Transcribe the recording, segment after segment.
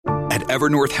At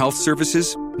Evernorth Health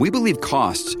Services, we believe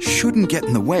costs shouldn't get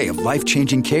in the way of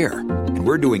life-changing care, and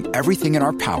we're doing everything in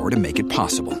our power to make it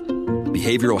possible.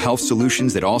 Behavioral health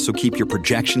solutions that also keep your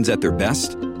projections at their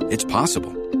best? It's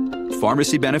possible.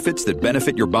 Pharmacy benefits that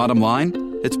benefit your bottom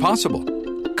line? It's possible.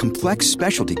 Complex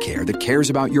specialty care that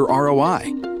cares about your ROI?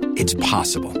 It's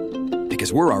possible.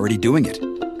 Because we're already doing it.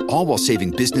 All while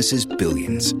saving businesses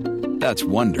billions. That's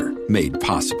Wonder made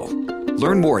possible.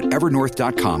 Learn more at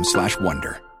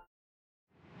evernorth.com/wonder.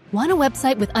 Want a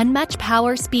website with unmatched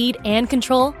power, speed, and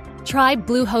control? Try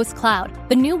Bluehost Cloud,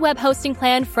 the new web hosting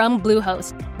plan from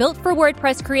Bluehost, built for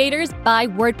WordPress creators by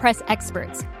WordPress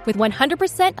experts. With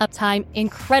 100% uptime,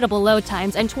 incredible load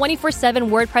times, and 24/7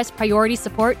 WordPress priority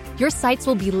support, your sites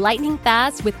will be lightning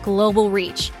fast with global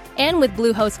reach. And with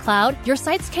Bluehost Cloud, your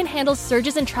sites can handle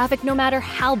surges in traffic no matter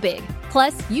how big.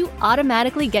 Plus, you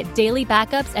automatically get daily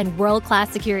backups and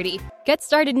world-class security. Get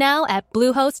started now at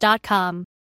Bluehost.com.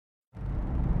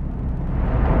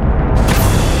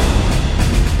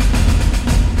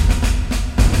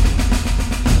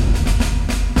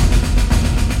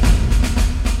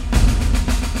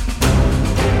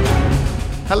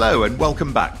 Hello and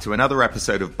welcome back to another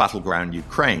episode of Battleground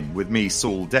Ukraine with me,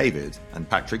 Saul David, and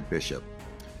Patrick Bishop.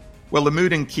 Well, the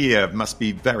mood in Kiev must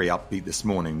be very upbeat this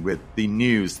morning with the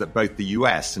news that both the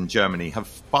US and Germany have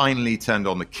finally turned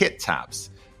on the kit taps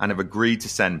and have agreed to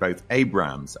send both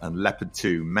Abrams and Leopard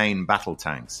 2 main battle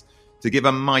tanks to give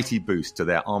a mighty boost to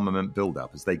their armament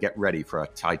buildup as they get ready for a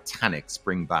titanic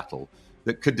spring battle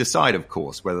that could decide, of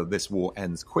course, whether this war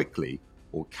ends quickly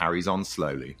or carries on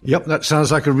slowly. Yep, that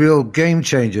sounds like a real game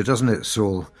changer, doesn't it,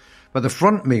 Saul? But the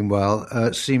front, meanwhile,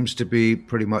 seems to be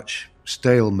pretty much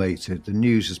stalemated. The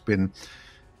news has been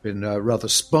rather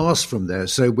sparse from there,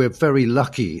 so we're very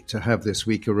lucky to have this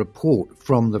week a report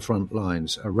from the front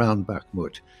lines around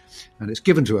Bakhmut. And it's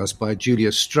given to us by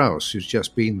Julius Strauss, who's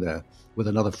just been there with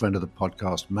another friend of the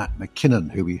podcast, Matt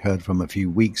McKinnon, who we heard from a few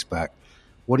weeks back.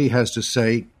 What he has to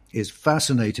say is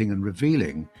fascinating and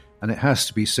revealing, and it has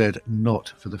to be said,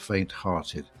 not for the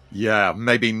faint-hearted. Yeah,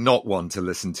 maybe not one to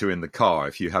listen to in the car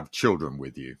if you have children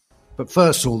with you. But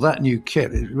first of all, that new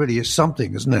kit, it really is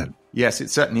something, isn't it? Yes, it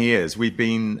certainly is. We've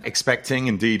been expecting,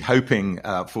 indeed hoping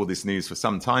for this news for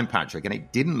some time, Patrick, and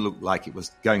it didn't look like it was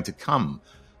going to come.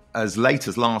 As late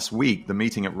as last week, the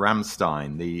meeting at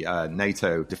Ramstein, the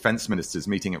NATO defense ministers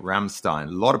meeting at Ramstein,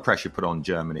 a lot of pressure put on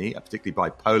Germany, particularly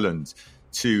by Poland,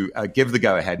 to give the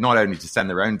go-ahead, not only to send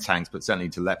their own tanks, but certainly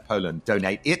to let Poland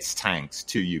donate its tanks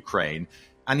to Ukraine.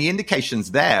 And the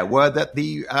indications there were that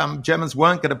the Germans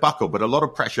weren't going to buckle, but a lot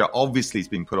of pressure obviously has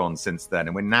been put on since then.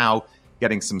 And we're now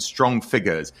getting some strong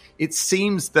figures. It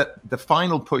seems that the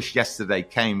final push yesterday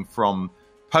came from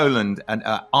Poland and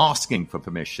asking for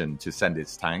permission to send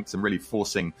its tanks and really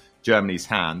forcing Germany's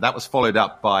hand. That was followed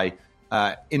up by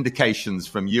indications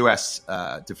from US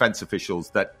defense officials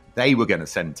that they were going to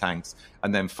send tanks.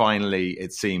 And then finally,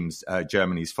 it seems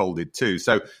Germany's folded too.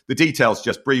 So the details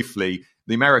just briefly,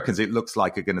 the Americans, it looks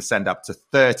like, are going to send up to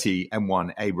 30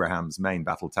 M1 Abrams main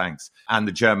battle tanks and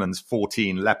the Germans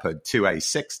 14 Leopard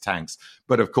 2A6 tanks.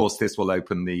 But of course, this will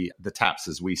open the taps,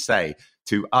 as we say,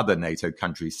 to other NATO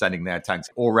countries sending their tanks.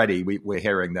 Already, we're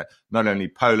hearing that not only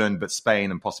Poland, but Spain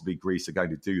and possibly Greece are going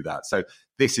to do that. So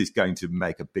this is going to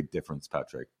make a big difference,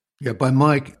 Patrick. Yeah, by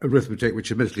my arithmetic,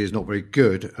 which admittedly is not very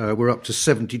good, we're up to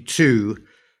 72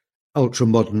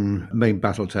 ultra-modern main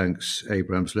battle tanks,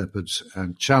 Abrams, Leopards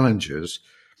and Challengers,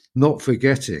 not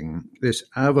forgetting this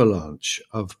avalanche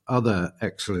of other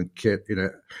excellent kit,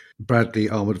 Bradley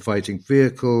armoured fighting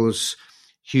vehicles,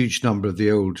 huge number of the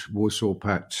old Warsaw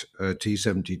Pact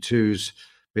T-72s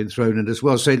been thrown in as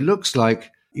well. So it looks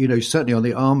like, certainly on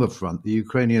the armour front, the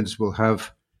Ukrainians will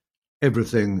have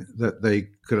everything that they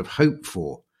could have hoped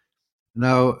for.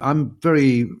 Now, I'm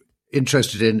very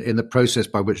interested in the process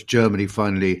by which Germany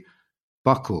finally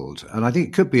buckled. And I think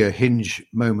it could be a hinge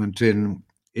moment in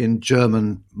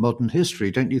German modern history,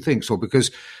 don't you think so?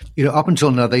 Because, up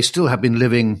until now, they still have been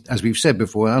living, as we've said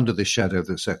before, under the shadow of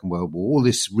the Second World War. All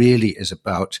this really is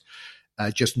about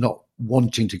just not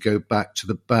wanting to go back to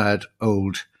the bad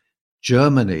old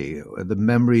Germany, the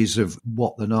memories of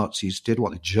what the Nazis did,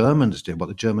 what the Germans did, what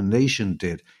the German nation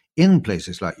did in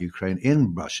places like Ukraine,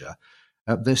 in Russia.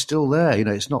 They're still there.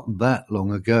 It's not that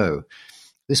long ago.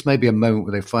 This may be a moment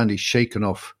where they've finally shaken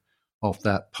off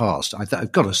that past.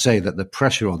 I've got to say that the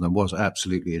pressure on them was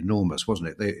absolutely enormous,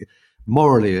 wasn't it?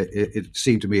 Morally, it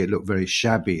seemed to me it looked very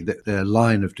shabby. That their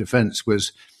line of defence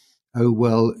was,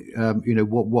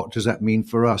 what does that mean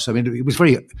for us? I mean, it was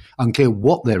very unclear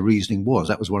what their reasoning was.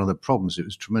 That was one of the problems. It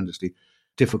was tremendously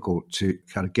difficult to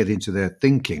kind of get into their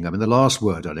thinking. I mean, the last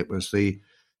word on it was the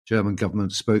German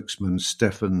government spokesman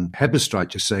Stefan Hebestreit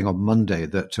just saying on Monday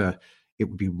that it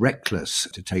would be reckless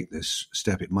to take this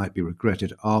step. It might be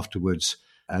regretted afterwards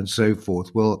and so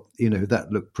forth. Well, that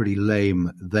looked pretty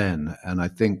lame then. And I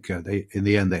think in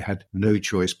the end, they had no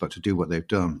choice but to do what they've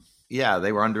done. Yeah,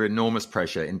 they were under enormous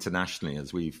pressure internationally,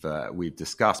 as we've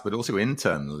discussed, but also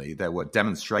internally. There were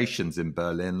demonstrations in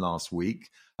Berlin last week,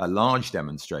 large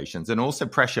demonstrations, and also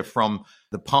pressure from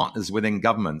the partners within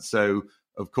government. So,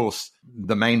 of course,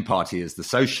 the main party is the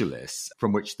Socialists,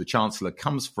 from which the Chancellor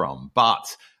comes from,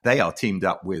 but they are teamed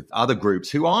up with other groups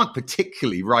who aren't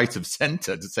particularly right of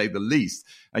centre, to say the least,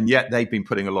 and yet they've been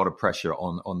putting a lot of pressure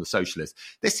on the Socialists.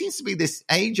 There seems to be this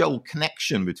age-old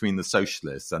connection between the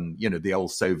Socialists and, the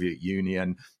old Soviet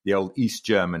Union, the old East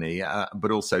Germany,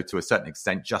 but also to a certain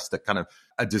extent just a kind of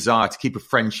a desire to keep a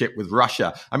friendship with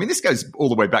Russia. I mean, this goes all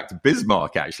the way back to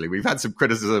Bismarck, actually. We've had some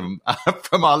criticism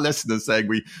from our listeners saying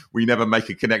we never make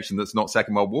a connection that's not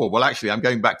Second World War. Well, actually, I'm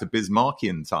going back to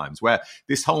Bismarckian times, where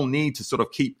this whole need to sort of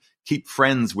keep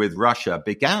friends with Russia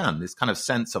began, this kind of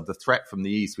sense of the threat from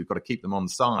the East. We've got to keep them on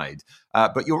side.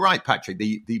 But you're right, Patrick,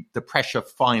 the pressure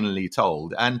finally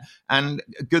told. And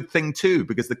a good thing, too,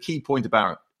 because the key point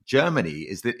about Germany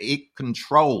is that it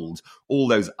controlled all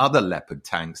those other Leopard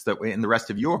tanks that were in the rest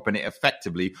of Europe, and it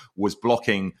effectively was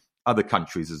blocking other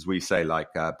countries, as we say, like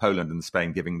Poland and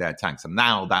Spain, giving their tanks. And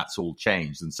now that's all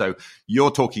changed. And so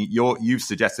you've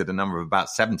suggested a number of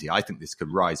about 70. I think this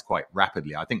could rise quite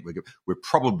rapidly. I think we're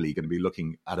probably going to be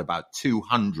looking at about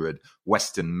 200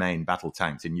 Western main battle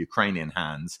tanks in Ukrainian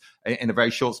hands in a very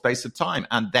short space of time.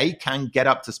 And they can get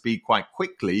up to speed quite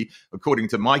quickly, according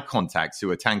to my contacts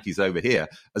who are tankies over here,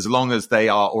 as long as they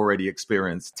are already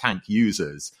experienced tank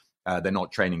users. They're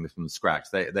not training them from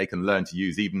scratch. They can learn to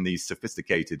use even these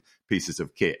sophisticated pieces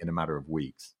of kit in a matter of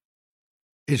weeks.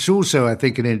 It's also, I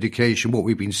think, an indication what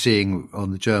we've been seeing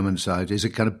on the German side is a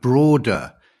kind of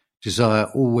broader desire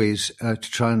always to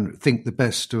try and think the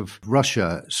best of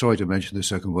Russia. Sorry to mention the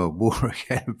Second World War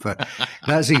again, but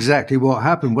that's exactly what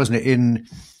happened, wasn't it?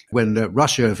 When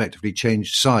Russia effectively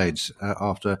changed sides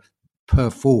after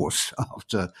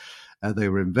they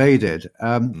were invaded.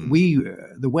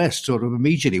 The West sort of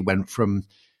immediately went from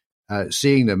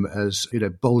seeing them as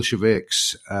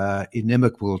Bolsheviks,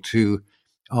 inimical to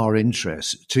our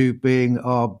interests, to being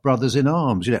our brothers in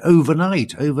arms. Overnight,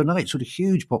 sort of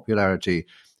huge popularity,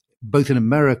 both in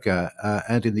America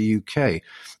and in the UK.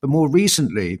 But more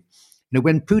recently,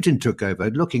 when Putin took over,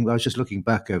 I was just looking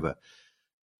back over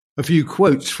a few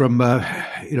quotes from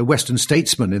Western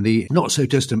statesmen in the not so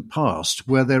distant past,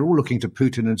 where they're all looking to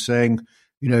Putin and saying,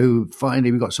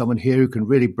 finally we've got someone here who can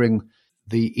really bring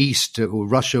the East or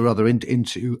Russia rather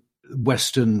into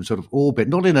Western sort of orbit,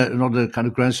 not in a kind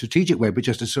of grand strategic way, but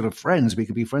just as sort of friends. We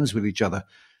could be friends with each other.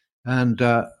 And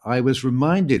I was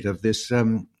reminded of this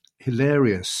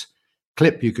hilarious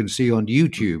clip you can see on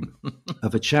YouTube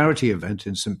of a charity event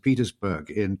in St. Petersburg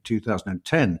in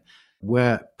 2010.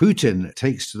 Where Putin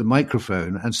takes to the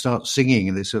microphone and starts singing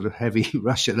in this sort of heavy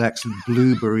Russian accent,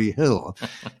 Blueberry Hill.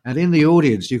 And in the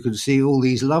audience, you can see all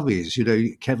these lovies,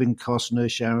 Kevin Costner,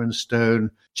 Sharon Stone,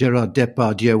 Gerard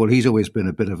Depardieu. Well, he's always been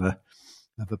a bit of a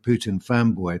Putin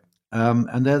fanboy.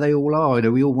 And there they all are.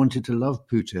 We all wanted to love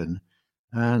Putin.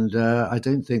 And I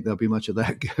don't think there'll be much of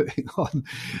that going on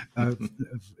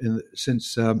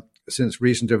since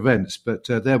recent events. But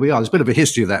there we are. There's a bit of a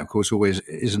history of that, of course, always,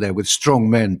 isn't there, with strong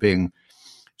men being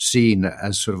seen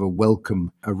as sort of a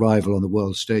welcome arrival on the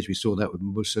world stage. We saw that with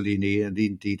Mussolini and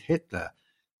indeed Hitler.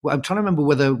 Well, I'm trying to remember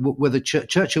whether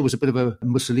Churchill was a bit of a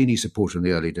Mussolini supporter in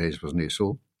the early days, wasn't he,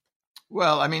 Saul?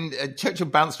 Well, I mean, Churchill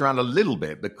bounced around a little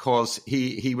bit because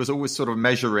he was always sort of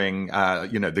measuring,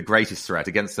 the greatest threat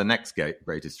against the next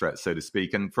greatest threat, so to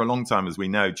speak. And for a long time, as we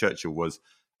know, Churchill was,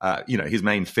 his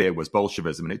main fear was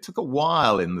Bolshevism. And it took a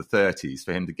while in the 30s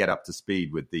for him to get up to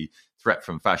speed with the threat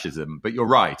from fascism. But you're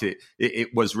right,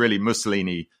 it was really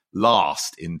Mussolini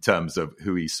last in terms of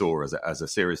who he saw as a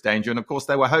serious danger. And of course,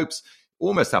 there were hopes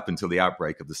almost up until the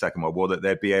outbreak of the Second World War that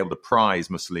they'd be able to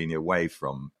prize Mussolini away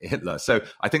from Hitler. So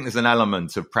I think there's an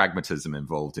element of pragmatism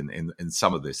involved in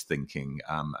some of this thinking,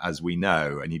 as we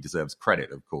know, and he deserves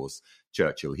credit, of course,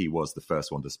 Churchill. He was the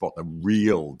first one to spot the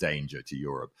real danger to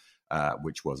Europe,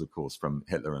 which was, of course, from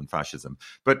Hitler and fascism.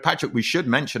 But Patrick, we should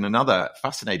mention another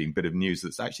fascinating bit of news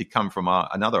that's actually come from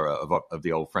another of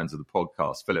the old friends of the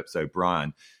podcast, Phillips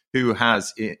O'Brien, who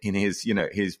has in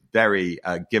his very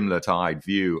gimlet-eyed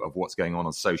view of what's going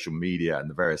on social media and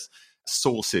the various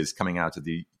sources coming out of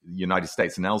the United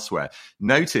States and elsewhere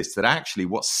noticed that actually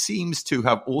what seems to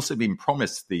have also been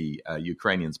promised the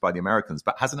Ukrainians by the Americans,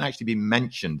 but hasn't actually been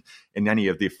mentioned in any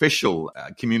of the official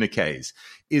communiques,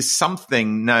 is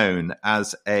something known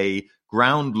as a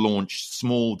ground-launched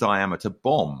small diameter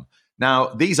bomb.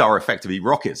 Now, these are effectively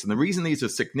rockets. And the reason these are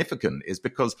significant is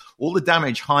because all the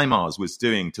damage HIMARS was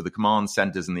doing to the command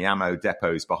centers and the ammo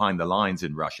depots behind the lines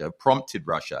in Russia prompted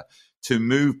Russia to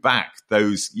move back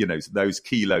those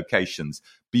key locations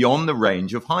beyond the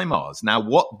range of HIMARS. Now,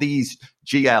 what these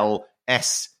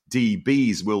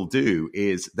GLSDBs will do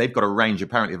is they've got a range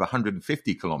apparently of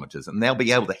 150 kilometers, and they'll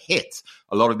be able to hit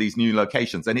a lot of these new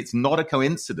locations. And it's not a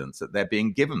coincidence that they're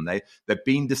being given. There've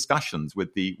been discussions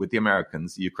with the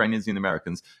Americans, the Ukrainians and the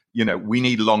Americans. We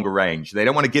need longer range. They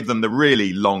don't want to give them the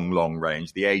really long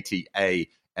range, the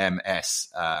ATAMS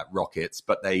rockets,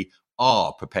 but they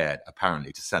are prepared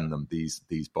apparently to send them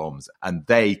these bombs, and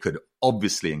they could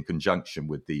obviously, in conjunction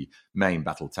with the main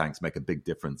battle tanks, make a big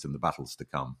difference in the battles to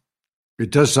come. It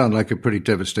does sound like a pretty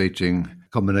devastating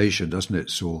combination, doesn't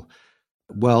it, Saul?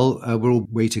 Well, we're all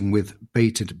waiting with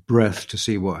bated breath to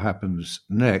see what happens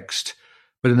next.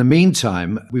 But in the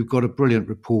meantime, we've got a brilliant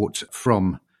report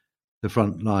from the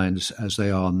front lines as they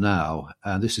are now,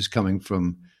 and this is coming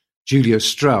from Julius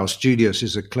Strauss. Julius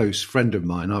is a close friend of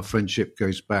mine. Our friendship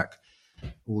goes back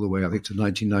all the way, I think, to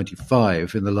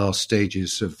 1995, in the last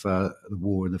stages of the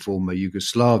war in the former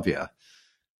Yugoslavia.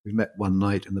 We met one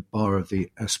night in the bar of the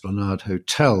Esplanade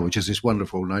Hotel, which is this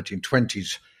wonderful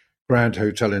 1920s grand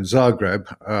hotel in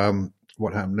Zagreb.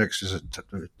 What happened next is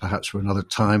perhaps for another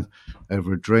time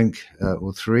over a drink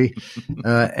or three.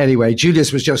 Anyway,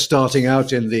 Julius was just starting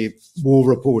out in the war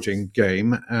reporting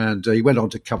game, and he went on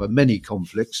to cover many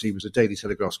conflicts. He was a Daily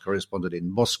Telegraph's correspondent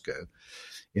in Moscow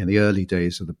in the early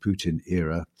days of the Putin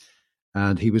era.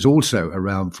 And he was also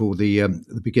around for the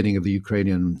beginning of the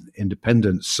Ukrainian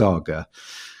independence saga.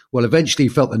 Well, eventually he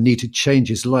felt the need to change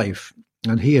his life.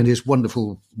 And he and his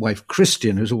wonderful wife,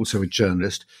 Christian, who's also a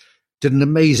journalist, did an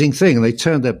amazing thing. They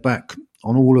turned their back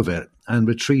on all of it and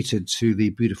retreated to the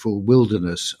beautiful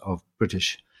wilderness of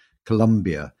British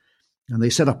Columbia. And they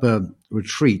set up a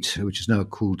retreat, which is now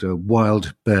called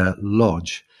Wild Bear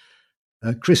Lodge.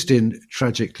 Christian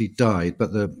tragically died,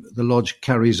 but the lodge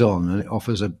carries on, and it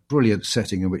offers a brilliant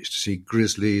setting in which to see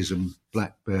grizzlies and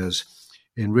black bears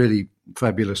in really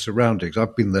fabulous surroundings.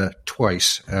 I've been there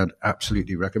twice and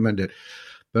absolutely recommend it.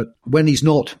 But when he's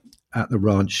not at the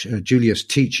ranch, Julius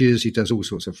teaches. He does all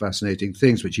sorts of fascinating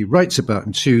things, which he writes about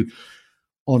in two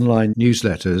online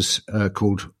newsletters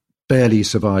called Barely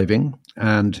Surviving,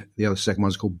 and the other second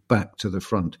one's called Back to the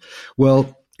Front.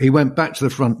 Well, he went back to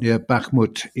the front near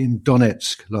Bakhmut in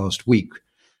Donetsk last week,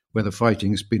 where the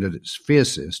fighting's been at its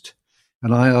fiercest,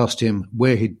 and I asked him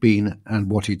where he'd been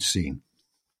and what he'd seen.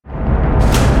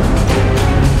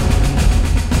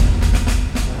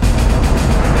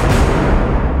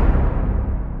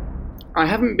 I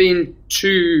haven't been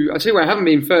I'll tell you where I haven't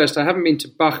been first. I haven't been to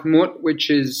Bakhmut, which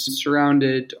is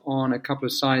surrounded on a couple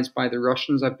of sides by the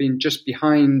Russians. I've been just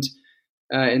behind,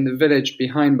 in the village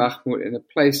behind Bakhmut, in a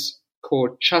place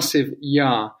called Chasiv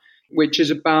Yar, which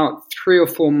is about 3 or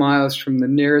 4 miles from the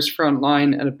nearest front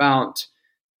line and about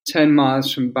 10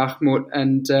 miles from Bakhmut.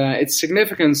 And its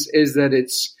significance is that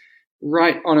it's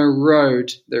right on a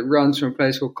road that runs from a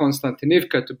place called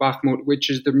Konstantinivka to Bakhmut,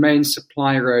 which is the main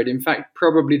supply road. In fact,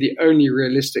 probably the only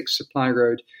realistic supply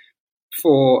road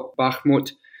for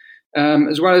Bakhmut.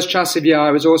 As well as Chasiv Yar,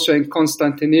 I was also in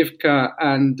Konstantinivka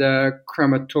and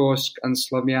Kramatorsk and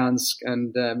Slavyansk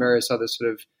and various other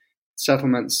sort of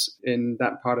settlements in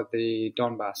that part of the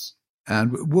Donbass.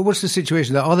 And what's the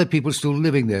situation there? Are there people still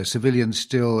living there, civilians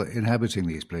still inhabiting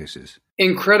these places?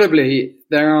 Incredibly,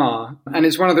 there are. And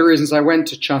it's one of the reasons I went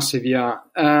to Chasiv Yar.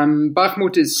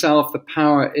 Bakhmut itself, the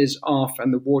power is off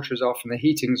and the water is off and the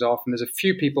heating's off, and there's a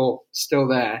few people still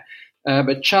there.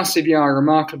 But Chasiv Yar,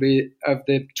 remarkably, of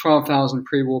the 12,000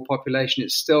 pre-war population,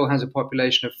 it still has a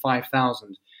population of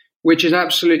 5,000, which is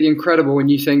absolutely incredible when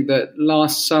you think that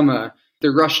last summer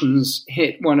the Russians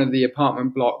hit one of the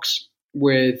apartment blocks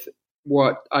with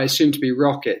what I assume to be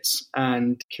rockets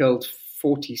and killed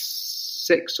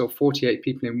 46 or 48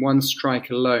 people in one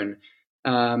strike alone.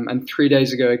 And 3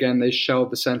 days ago, again, they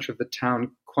shelled the center of the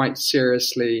town quite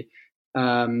seriously.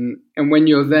 And when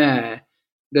you're there,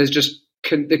 there's just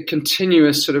the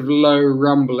continuous sort of low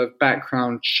rumble of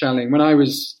background shelling. When I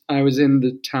was in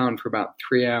the town for about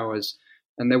 3 hours,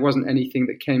 and there wasn't anything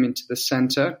that came into the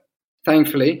center,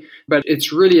 thankfully, but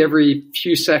it's really every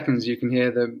few seconds you can hear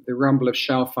the rumble of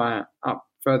shell fire up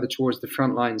further towards the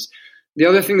front lines. The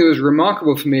other thing that was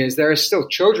remarkable for me is there are still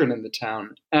children in the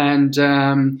town. And,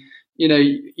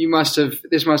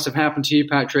 this must have happened to you,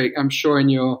 Patrick, I'm sure, in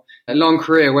your long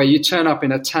career, where you turn up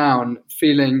in a town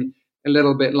feeling a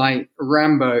little bit like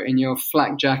Rambo in your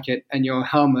flak jacket and your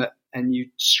helmet, and you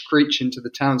screech into the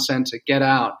town centre, get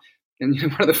out. And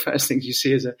one of the first things you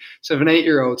see is a sort of an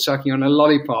 8-year-old sucking on a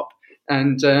lollipop,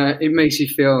 and it makes you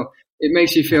feel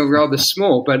rather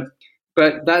small,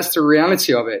 but that's the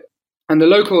reality of it. And the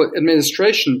local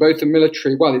administration, both the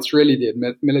military, well, it's really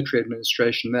the military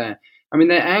administration there. I mean,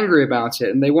 they're angry about it,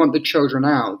 and they want the children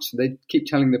out. They keep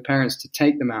telling the parents to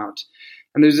take them out.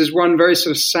 And there's this one very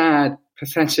sort of sad,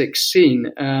 pathetic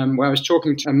scene where I was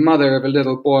talking to a mother of a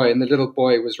little boy, and the little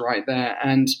boy was right there,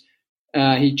 and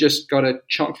he just got a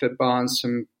chocolate bar and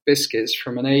some biscuits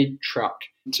from an aid truck.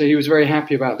 So he was very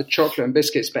happy about the chocolate and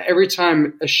biscuits. But every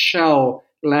time a shell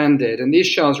landed, and these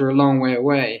shells were a long way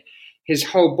away, his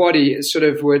whole body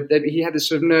he had this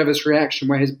sort of nervous reaction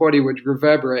where his body would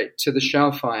reverberate to the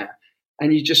shell fire.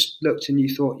 And you just looked and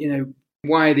you thought,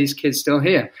 why are these kids still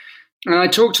here? And I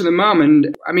talked to the mum,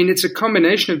 and I mean, it's a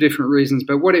combination of different reasons,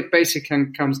 but what it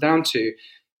basically comes down to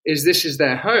is this is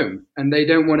their home and they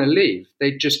don't want to leave.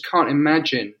 They just can't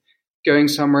imagine going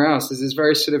somewhere else. There's this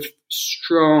very sort of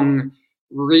strong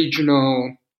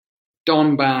regional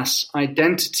Donbass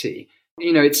identity.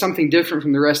 It's something different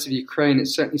from the rest of Ukraine.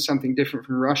 It's certainly something different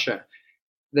from Russia.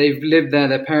 They've lived there.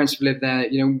 Their parents have lived there.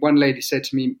 One lady said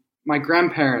to me, my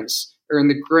grandparents are in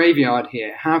the graveyard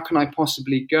here. How can I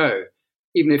possibly go?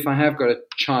 Even if I have got a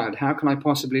child, how can I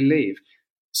possibly leave?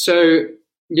 So,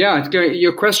 yeah,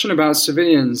 your question about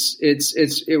civilians,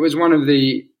 it was one of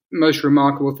the most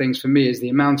remarkable things for me is the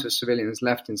amount of civilians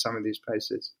left in some of these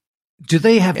places. Do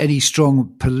they have any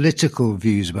strong political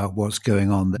views about what's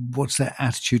going on? What's their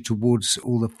attitude towards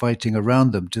all the fighting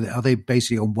around them? Are they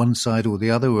basically on one side or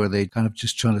the other, or are they kind of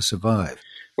just trying to survive?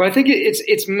 Well, I think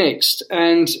it's mixed.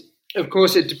 And, of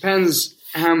course, it depends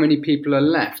how many people are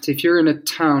left. If you're in a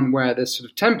town where there's sort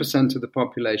of 10% of the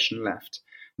population left,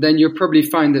 then you'll probably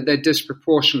find that they're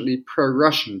disproportionately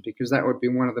pro-Russian, because that would be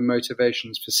one of the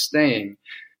motivations for staying.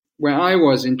 Where I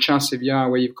was in Chasiv Yar,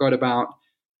 where you've got about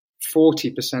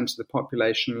 40% of the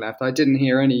population left, I didn't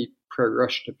hear any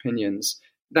pro-Russian opinions.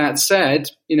 That said,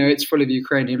 it's full of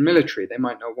Ukrainian military. They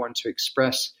might not want to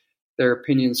express their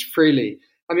opinions freely.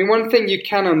 I mean, one thing you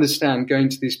can understand going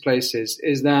to these places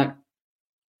is that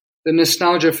the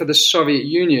nostalgia for the Soviet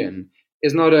Union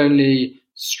is not only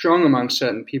strong among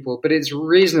certain people, but it's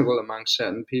reasonable among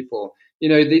certain people.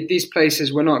 These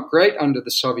places were not great under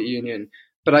the Soviet Union,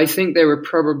 but I think they were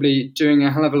probably doing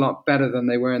a hell of a lot better than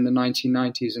they were in the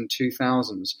 1990s and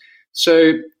 2000s.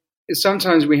 So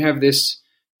sometimes we have this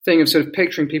thing of sort of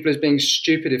picturing people as being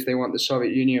stupid if they want the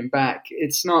Soviet Union back.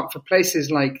 It's not. For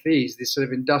places like these sort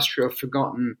of industrial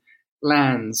forgotten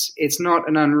lands, it's not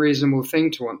an unreasonable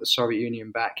thing to want the Soviet Union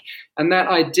back. And that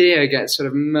idea gets sort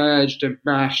of merged and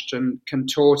mashed and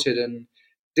contorted and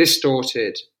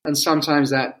distorted. And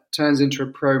sometimes that turns into a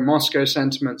pro-Moscow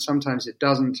sentiment. Sometimes it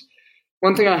doesn't.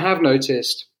 One thing I have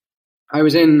noticed, I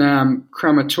was in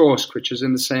Kramatorsk, which was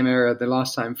in the same area the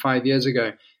last time 5 years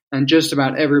ago, and just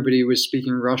about everybody was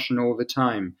speaking Russian all the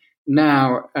time.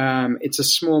 Now, it's a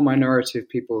small minority of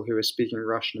people who are speaking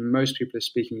Russian, and most people are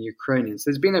speaking Ukrainian.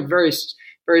 So there's been a very,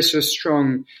 very sort of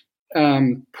strong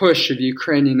push of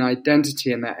Ukrainian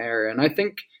identity in that area. And I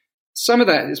think some of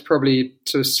that is probably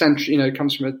sort of central,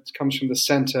 comes from the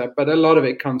center, but a lot of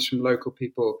it comes from local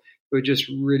people who are just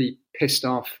really pissed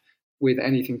off with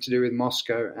anything to do with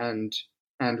Moscow and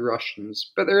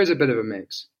Russians. But there is a bit of a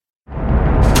mix.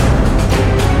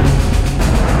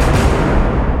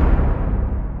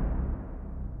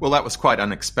 Well, that was quite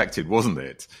unexpected, wasn't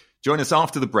it? Join us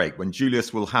after the break when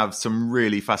Julius will have some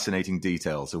really fascinating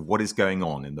details of what is going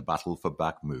on in the battle for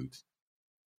Bakhmut.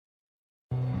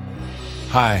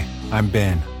 Hi, I'm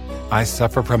Ben. I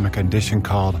suffer from a condition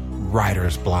called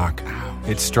writer's block.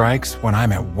 It strikes when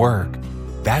I'm at work.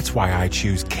 That's why I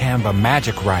choose Canva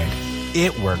Magic Write.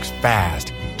 It works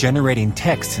fast, generating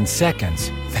text in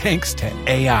seconds, thanks to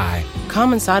AI.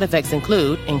 Common side effects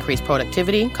include increased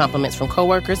productivity, compliments from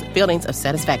coworkers, feelings of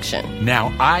satisfaction.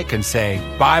 Now I can say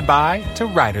bye-bye to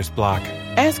writer's block.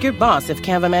 Ask your boss if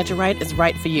Canva Magic Write is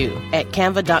right for you at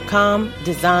canva.com,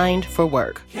 designed for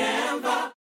work.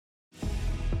 Canva.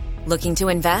 Looking to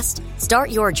invest? Start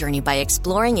your journey by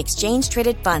exploring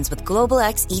exchange-traded funds with Global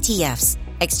X ETFs.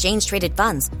 Exchange-traded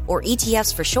funds, or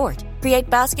ETFs for short, create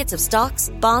baskets of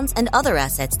stocks, bonds, and other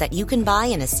assets that you can buy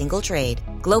in a single trade.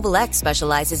 Global X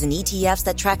specializes in ETFs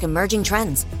that track emerging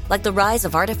trends, like the rise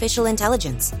of artificial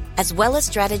intelligence, as well as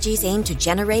strategies aimed to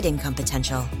generate income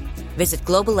potential. Visit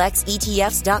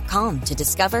globalxetfs.com to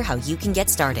discover how you can get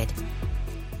started.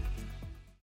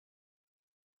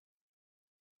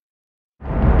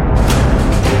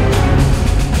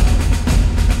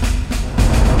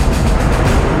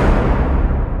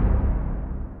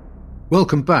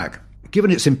 Welcome back.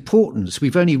 Given its importance,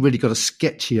 we've only really got a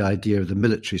sketchy idea of the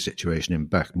military situation in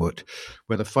Bakhmut,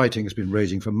 where the fighting has been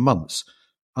raging for months.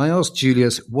 I asked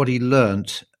Julius what he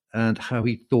learnt and how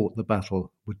he thought the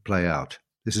battle would play out.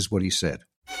 This is what he said.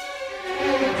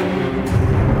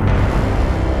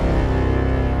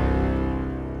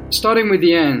 Starting with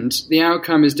the end, the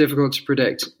outcome is difficult to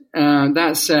predict.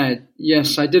 That said,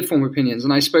 yes, I did form opinions,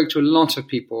 and I spoke to a lot of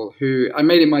people I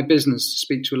made it my business to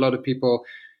speak to a lot of people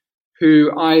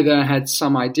who either had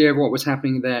some idea of what was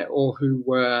happening there or who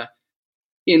were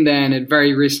in there and had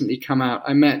very recently come out.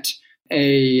 I met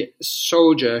a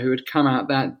soldier who had come out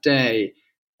that day,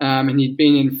 and he'd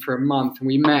been in for a month, and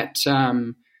we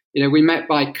met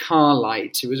by car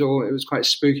light. It was quite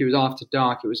spooky. It was after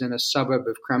dark. It was in a suburb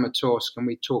of Kramatorsk, and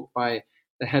we talked by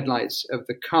the headlights of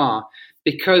the car,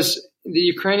 because the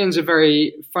Ukrainians are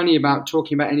very funny about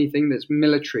talking about anything that's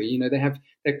military.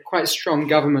 They're quite strong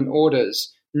government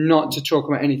orders not to talk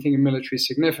about anything of military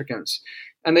significance.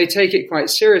 And they take it quite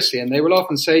seriously. And they will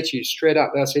often say to you straight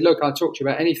up, they'll say, look, I'll talk to you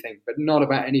about anything, but not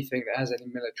about anything that has any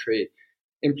military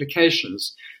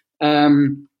implications.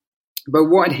 But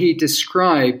what he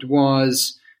described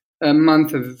was a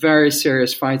month of very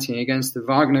serious fighting against the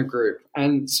Wagner group,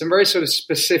 and some very sort of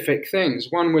specific things.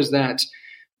 One was that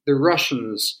the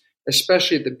Russians,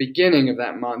 especially at the beginning of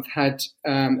that month, had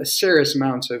a serious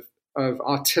amount of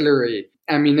artillery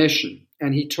ammunition.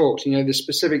 And he talked, the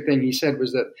specific thing he said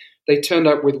was that they turned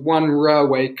up with one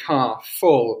railway car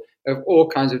full of all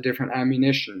kinds of different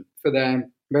ammunition for their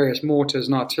various mortars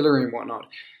and artillery and whatnot.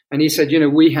 And he said,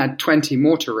 we had 20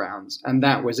 mortar rounds, and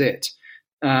that was it.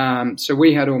 So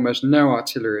we had almost no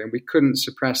artillery, and we couldn't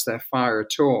suppress their fire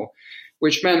at all,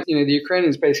 which meant, the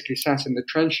Ukrainians basically sat in the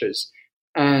trenches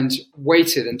and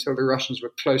waited until the Russians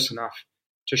were close enough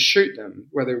to shoot them,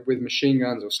 whether with machine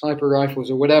guns or sniper rifles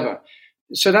or whatever.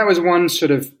 So that was one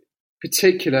sort of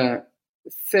particular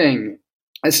thing.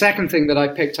 A second thing that I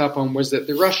picked up on was that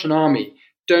the Russian army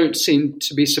don't seem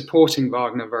to be supporting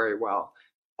Wagner very well.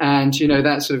 And,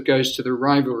 that sort of goes to the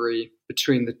rivalry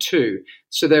between the two.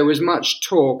 So there was much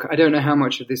talk, I don't know how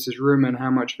much of this is rumor and how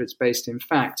much of it's based in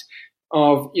fact,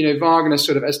 of, Wagner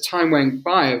sort of, as time went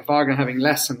by, of Wagner having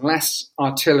less and less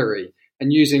artillery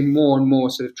and using more and more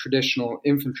sort of traditional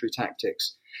infantry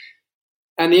tactics.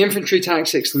 And the infantry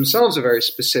tactics themselves are very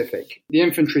specific. The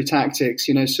infantry tactics,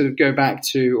 sort of go back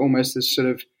to almost this sort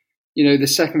of, the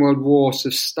Second World War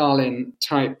sort of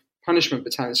Stalin-type punishment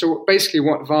battalion. So basically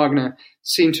what Wagner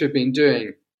seemed to have been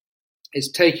doing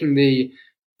is taking the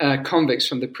convicts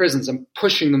from the prisons and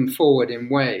pushing them forward in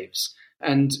waves.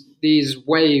 And these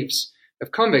waves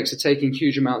of convicts are taking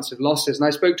huge amounts of losses. And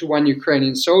I spoke to one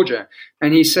Ukrainian soldier,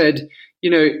 and he said,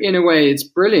 in a way it's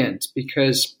brilliant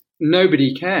because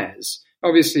nobody cares.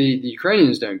 Obviously, the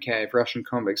Ukrainians don't care if Russian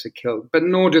convicts are killed, but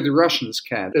nor do the Russians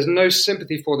care. There's no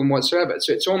sympathy for them whatsoever.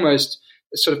 So it's almost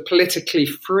sort of politically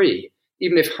free.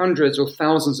 Even if hundreds or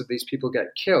thousands of these people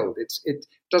get killed, it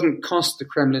doesn't cost the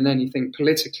Kremlin anything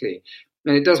politically.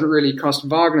 And it doesn't really cost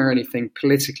Wagner anything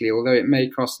politically, although it may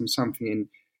cost them something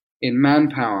in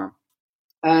manpower.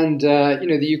 And,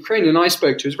 the Ukrainian I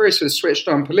spoke to was very sort of switched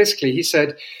on politically. He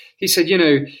said,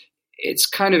 it's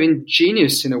kind of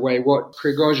ingenious in a way what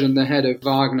Prigozhin, the head of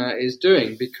Wagner, is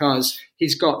doing, because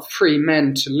he's got free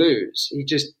men to lose. He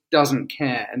just doesn't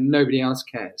care, and nobody else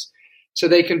cares. So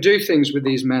they can do things with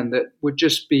these men that would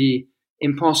just be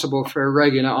impossible for a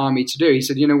regular army to do. He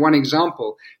said, one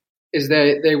example is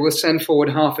they will send forward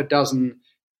half a dozen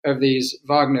of these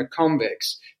Wagner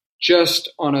convicts just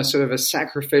on a sort of a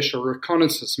sacrificial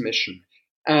reconnaissance mission.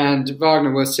 And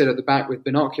Wagner will sit at the back with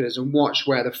binoculars and watch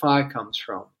where the fire comes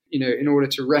from, in order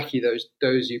to recce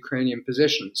those Ukrainian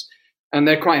positions. And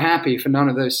they're quite happy for none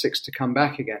of those six to come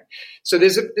back again. So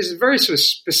there's a very sort of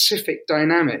specific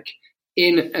dynamic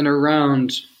in and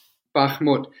around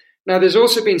Bakhmut. Now, there's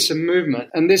also been some movement,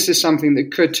 and this is something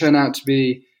that could turn out to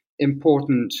be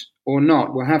important or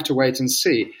not. We'll have to wait and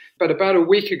see. But about a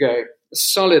week ago,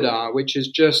 Solidar, which is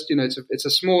just, it's a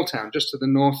small town just to the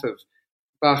north of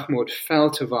Bakhmut, fell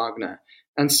to Wagner.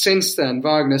 And since then,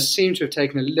 Wagner seemed to have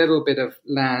taken a little bit of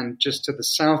land just to the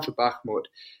south of Bakhmut.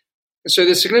 So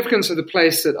the significance of the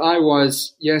place that I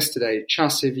was yesterday,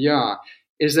 Chasiv Yar,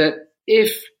 is that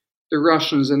if the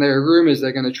Russians, and there are rumors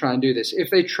they're going to try and do this, if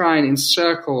they try and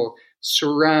encircle,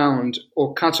 surround,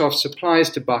 or cut off supplies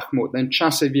to Bakhmut, then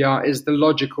Chasiv Yar is the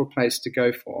logical place to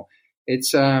go for.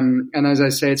 It's and as I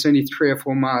say, it's only 3 or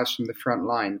 4 miles from the front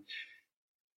line.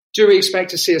 Do we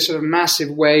expect to see a sort of massive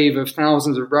wave of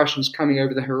thousands of Russians coming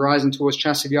over the horizon towards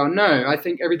Chasiv Yar? No, I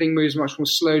think everything moves much more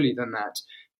slowly than that.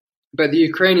 But the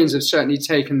Ukrainians have certainly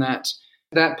taken that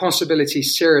that possibility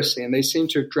seriously, and they seem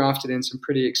to have drafted in some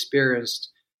pretty experienced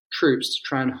troops to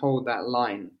try and hold that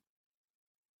line.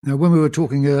 Now, when we were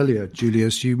talking earlier,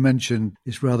 Julius, you mentioned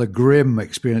this rather grim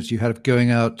experience you had of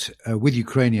going out with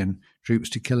Ukrainian troops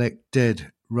to collect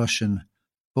dead Russian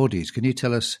bodies. Can you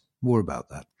tell us more about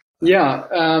that? Yeah.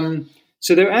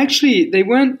 So they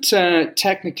weren't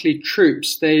technically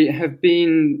troops. They have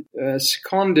been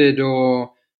seconded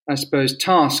or, I suppose,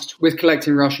 tasked with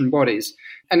collecting Russian bodies.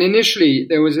 And initially,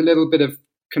 there was a little bit of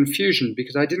confusion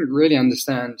because I didn't really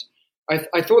understand.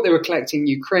 I thought they were collecting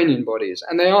Ukrainian bodies,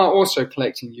 and they are also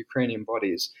collecting Ukrainian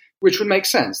bodies, which would make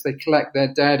sense. They collect their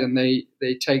dead and they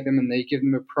take them and they give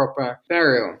them a proper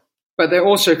burial. But they're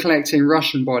also collecting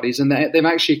Russian bodies, and they've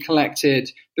actually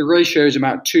collected, the ratio is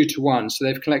about 2-1, so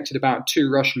they've collected about 2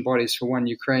 Russian bodies for 1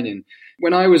 Ukrainian.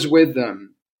 When I was with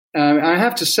them, I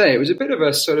have to say, it was a bit of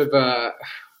a sort of I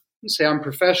wouldn't say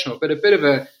unprofessional, but a bit of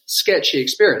a sketchy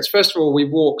experience. First of all, we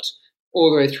walked all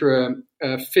the way through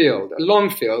a field, a long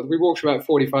field. We walked for about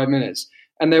 45 minutes,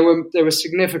 and there were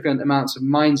significant amounts of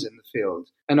mines in the field.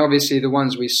 And obviously the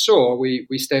ones we saw, we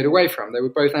stayed away from. They were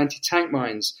both anti-tank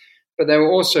mines, but there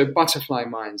were also butterfly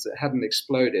mines that hadn't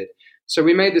exploded. So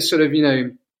we made this sort of,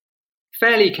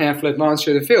 fairly careful advance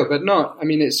through the field, but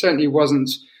it certainly wasn't,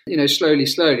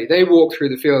 slowly. They walked through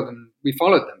the field and we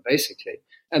followed them, basically.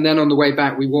 And then on the way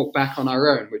back, we walked back on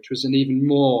our own, which was an even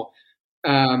more,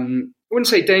 I wouldn't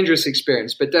say dangerous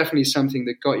experience, but definitely something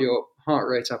that got your heart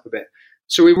rate up a bit.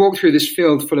 So we walked through this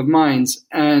field full of mines,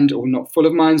 or not full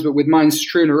of mines, but with mines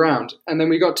strewn around. And then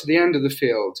we got to the end of the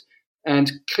field,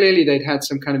 and clearly they'd had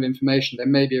some kind of information. There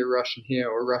may be a Russian here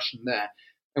or a Russian there.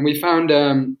 And we found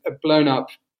a blown up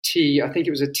I think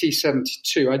it was a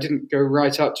T-72. I didn't go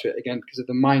right up to it again because of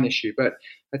the mine issue, but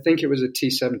I think it was a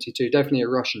T-72, definitely a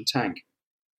Russian tank.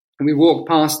 And we walked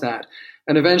past that,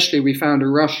 and eventually we found a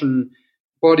Russian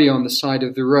body on the side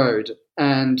of the road.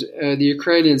 And the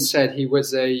Ukrainians said he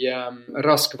was a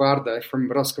Rosgvarda, from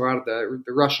Rosgvarda,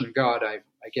 the Russian Guard, I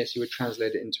guess you would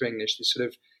translate it into English. They sort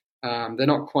of, they're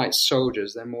not quite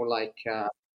soldiers, they're more like...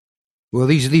 Well,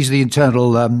 these are the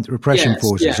internal repression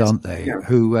forces, aren't they? Yeah.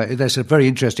 Who that's a very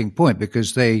interesting point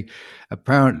because they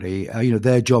apparently,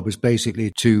 their job is basically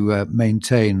to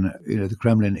maintain, the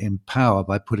Kremlin in power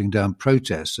by putting down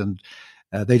protests, and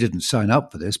they didn't sign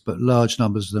up for this, but large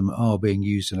numbers of them are being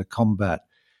used in a combat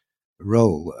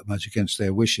role, much against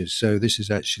their wishes. So this is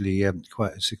actually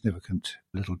quite a significant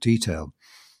little detail.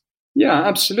 Yeah,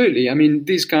 absolutely. I mean,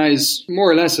 these guys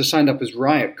more or less are signed up as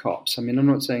riot cops. I mean, I'm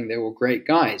not saying they're all great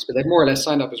guys, but they're more or less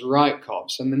signed up as riot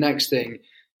cops. And the next thing,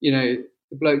 the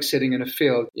bloke's sitting in a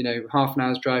field, half an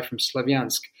hour's drive from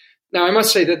Slavyansk. Now, I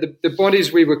must say that the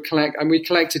bodies we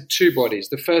collected 2 bodies.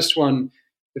 The first one,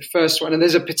 and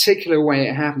there's a particular way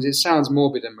it happens. It sounds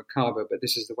morbid and macabre, but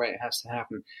this is the way it has to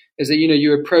happen, is that,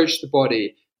 you approach the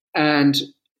body and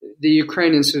the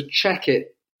Ukrainians sort of check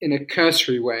it in a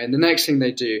cursory way. And the next thing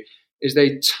they do is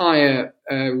they tie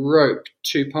a rope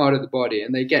to part of the body,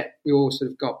 and we all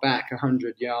sort of got back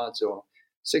 100 yards or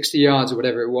 60 yards or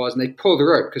whatever it was, and they pull the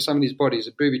rope because some of these bodies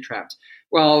are booby-trapped.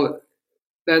 Well,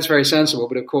 that's very sensible,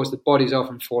 but of course the bodies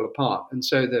often fall apart, and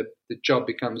so the job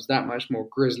becomes that much more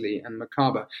grisly and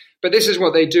macabre. But this is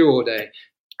what they do all day.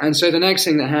 And so the next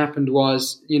thing that happened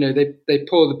was, they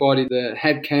pulled the body, the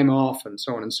head came off, and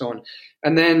so on and so on.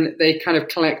 And then they kind of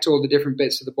collect all the different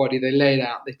bits of the body, they lay it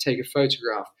out, they take a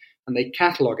photograph, and they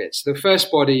catalogue it. So the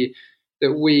first body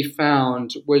that we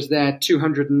found was their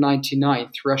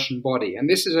 299th Russian body. And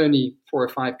this is only 4 or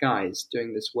 5 guys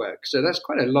doing this work. So that's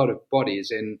quite a lot of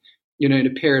bodies in a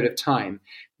period of time.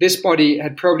 This body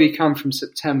had probably come from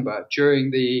September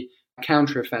during the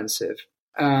counteroffensive.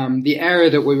 The area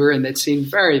that we were in, they'd seen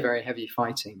very, very heavy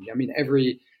fighting. I mean,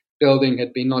 every building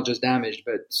had been not just damaged,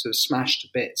 but sort of smashed to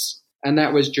bits. And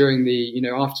that was during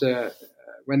after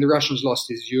when the Russians lost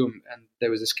Izium and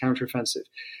there was this counteroffensive.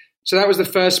 So that was the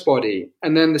first body.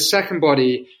 And then the second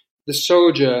body, the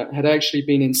soldier had actually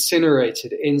been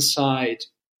incinerated inside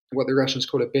what the Russians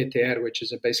call a BTR, which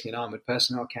is basically an armored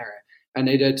personnel carrier. And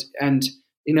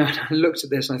I looked at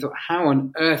this and I thought, how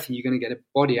on earth are you going to get a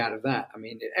body out of that? I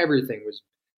mean, everything was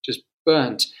just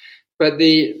burnt. But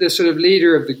the sort of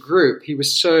leader of the group, he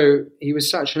was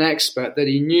such an expert that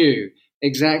he knew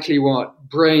exactly what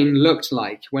brain looked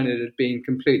like when it had been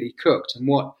completely cooked, and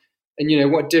what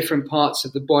different parts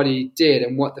of the body did,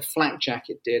 and what the flak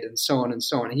jacket did, and so on and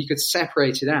so on. And he could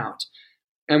separate it out.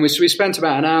 And so we spent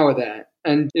about an hour there.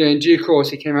 And in due course,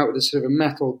 he came out with a sort of a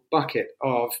metal bucket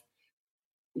of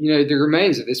the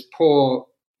remains of this poor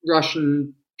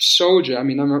Russian soldier. I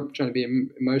mean, I'm not trying to be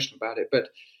emotional about it, but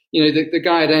the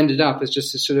guy had ended up as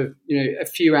just a sort of a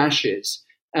few ashes.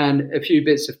 and a few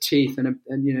bits of teeth and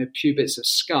a few bits of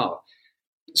skull.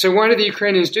 So why do the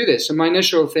Ukrainians do this? And my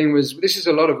initial thing was, this is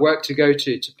a lot of work to go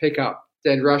to pick up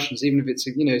dead Russians, even if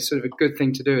it's sort of a good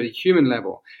thing to do at a human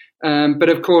level. But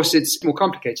of course, it's more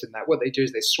complicated than that. What they do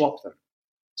is they swap them.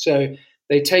 So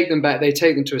they take them back, they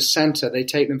take them to a center, they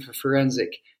take them for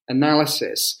forensic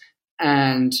analysis,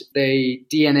 and they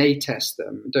DNA test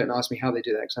them. Don't ask me how they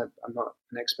do that because I'm not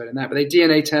an expert in that, but they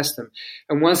DNA test them.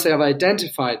 And once they have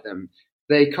identified them,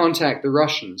 they contact the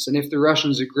Russians. And if the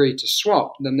Russians agree to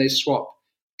swap, then they swap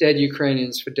dead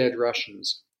Ukrainians for dead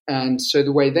Russians. And so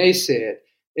the way they see it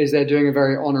is they're doing a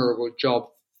very honorable job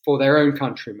for their own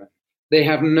countrymen. They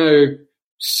have no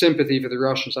sympathy for the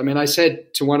Russians. I mean, I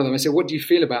said to one of them, I said, what do you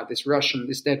feel about this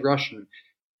dead Russian?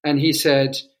 And he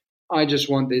said, I just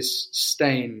want this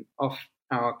stain off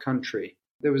our country.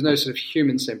 There was no sort of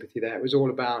human sympathy there. It was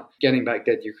all about getting back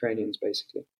dead Ukrainians,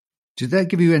 basically. Did that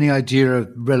give you any idea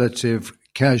of relative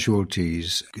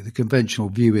casualties? The conventional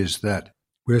view is that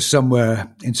we're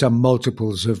somewhere in some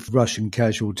multiples of Russian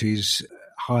casualties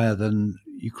higher than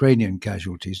Ukrainian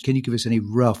casualties. Can you give us any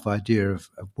rough idea of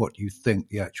what you think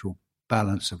the actual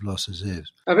balance of losses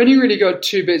is? I've only really got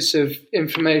two bits of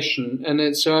information,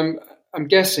 and so I'm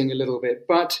guessing a little bit.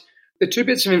 But the two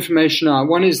bits of information are,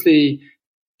 one is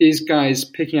these guys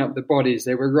picking up the bodies.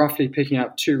 They were roughly picking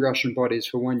up 2 Russian bodies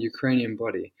for 1 Ukrainian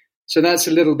body. So that's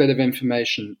a little bit of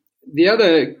information. The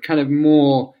other kind of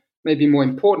maybe more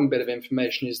important bit of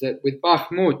information is that with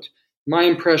Bakhmut, my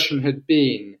impression had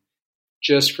been,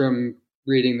 just from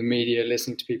reading the media,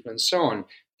 listening to people and so on,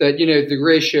 that, the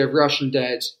ratio of Russian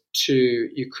dead to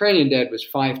Ukrainian dead was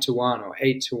 5-1 or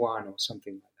 8-1 or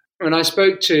something like that. When I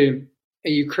spoke to a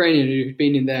Ukrainian who'd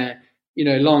been in there,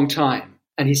 a long time,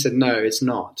 and he said, no, it's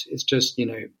not. It's just,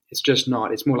 it's just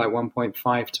not. It's more like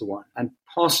 1.5-1 and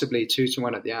possibly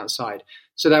 2-1 at the outside.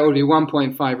 So that would be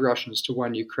 1.5 Russians to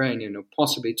 1 Ukrainian, or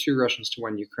possibly 2 Russians to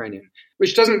 1 Ukrainian,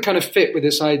 which doesn't kind of fit with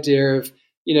this idea of,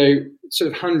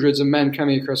 sort of hundreds of men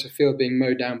coming across a field being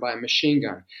mowed down by a machine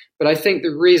gun. But I think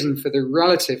the reason for the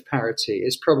relative parity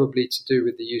is probably to do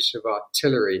with the use of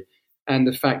artillery and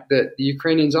the fact that the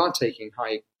Ukrainians are taking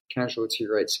high casualty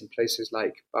rates in places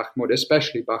like Bakhmut,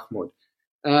 especially Bakhmut.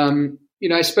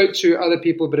 I spoke to other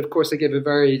people, but of course they give a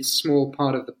very small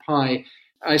part of the pie.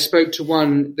 I spoke to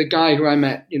the guy who I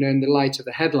met, in the light of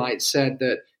the headlights, said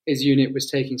that his unit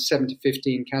was taking 7 to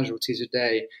 15 casualties a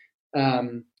day.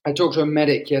 I talked to a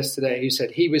medic yesterday who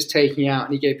said he was taking out,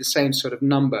 and he gave the same sort of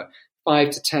number, 5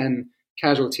 to 10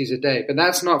 casualties a day. But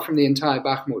that's not from the entire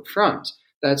Bakhmut front.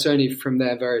 That's only from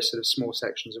their very sort of small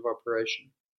sections of operation.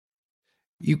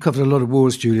 You covered a lot of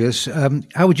wars, Julius.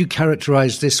 How would you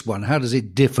characterize this one? How does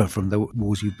it differ from the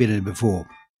wars you've been in before?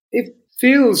 It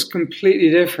feels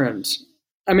completely different.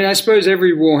 I mean, I suppose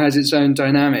every war has its own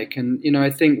dynamic. And,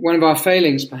 I think one of our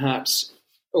failings, perhaps,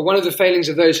 or one of the failings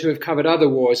of those who have covered other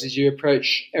wars, is you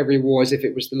approach every war as if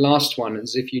it was the last one,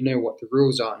 as if you know what the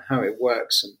rules are and how it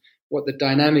works and what the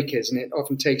dynamic is. And it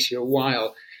often takes you a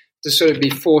while to sort of be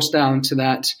forced down to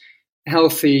that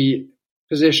healthy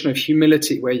position of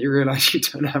humility where you realize you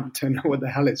don't know what the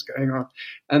hell is going on.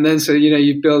 And then so,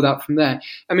 you build up from there.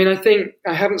 I mean, I think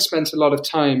I haven't spent a lot of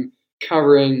time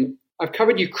I've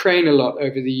covered Ukraine a lot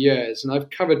over the years, and I've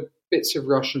covered bits of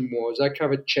Russian wars. I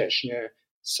covered Chechnya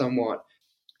somewhat,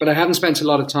 but I haven't spent a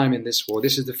lot of time in this war.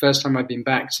 This is the first time I've been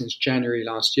back since January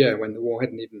last year, when the war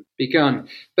hadn't even begun.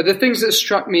 But the things that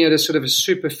struck me at a sort of a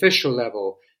superficial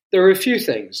level, there are a few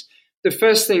things. The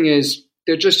first thing is,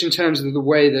 they're just in terms of the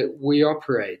way that we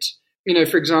operate.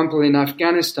 For example, in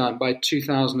Afghanistan by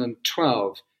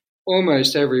 2012,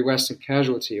 almost every Western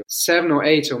casualty, 7 or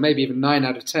 8 or maybe even 9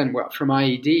 out of 10 were from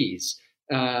IEDs.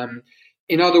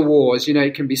 In other wars,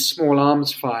 it can be small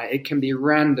arms fire, it can be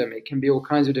random, it can be all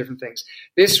kinds of different things.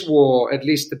 This war, at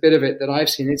least the bit of it that I've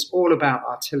seen, it's all about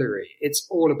artillery. It's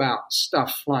all about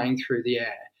stuff flying through the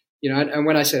air. And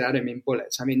when I say that, I don't mean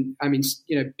bullets. I mean,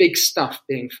 big stuff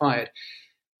being fired.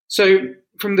 So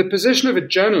from the position of a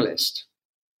journalist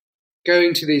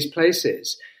going to these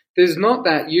places, there's not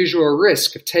that usual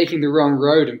risk of taking the wrong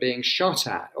road and being shot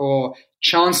at, or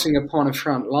chancing upon a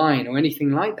front line or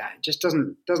anything like that. It just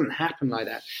doesn't happen like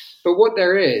that. But what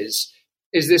there is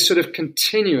this sort of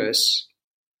continuous,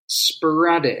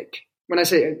 sporadic, when I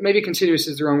say maybe continuous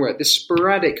is the wrong word, this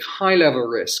sporadic high-level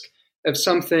risk of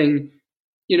something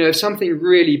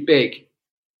really big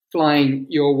flying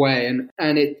your way, and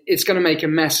it's going to make a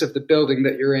mess of the building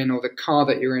that you're in or the car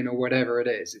that you're in or whatever it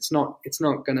is. It's not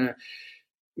going to,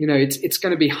 it's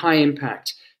going to be high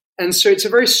impact. And so it's a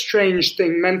very strange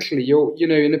thing mentally. You're,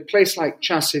 in a place like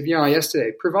Chasiv Yar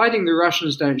yesterday, providing the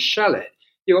Russians don't shell it,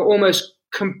 you're almost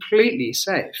completely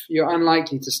safe. You're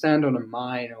unlikely to stand on a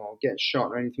mine or get shot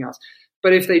or anything else.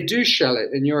 But if they do shell it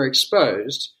and you're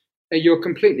exposed, you're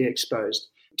completely exposed.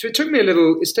 So it's taken me a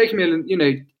little,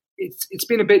 it's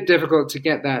been a bit difficult to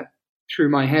get that through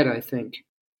my head, I think.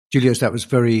 Julius, that was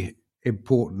very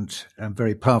important and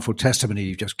very powerful testimony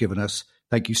you've just given us.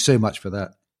 Thank you so much for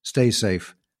that. Stay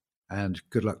safe and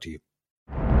good luck to you.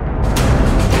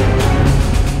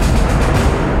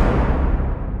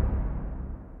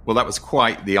 Well, that was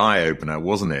quite the eye-opener,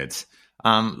 wasn't it?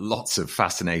 Lots of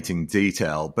fascinating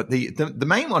detail. But the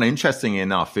main one, interestingly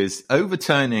enough, is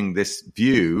overturning this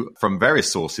view from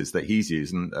various sources that he's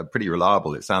used, and pretty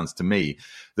reliable, it sounds to me,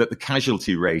 that the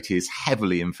casualty rate is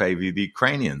heavily in favor of the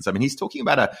Ukrainians. I mean, he's talking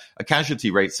about a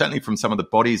casualty rate, certainly from some of the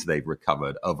bodies they've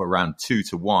recovered, of around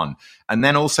 2-1. And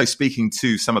then also speaking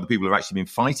to some of the people who have actually been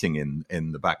fighting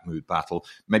in the Bakhmut battle,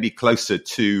 maybe closer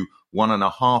to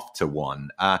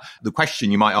 1.5-1. The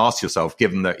question you might ask yourself,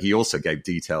 given that he also gave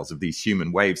details of these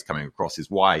human waves coming across,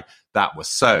 is why that was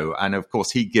so. And of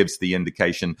course, he gives the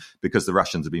indication because the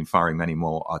Russians have been firing many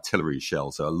more artillery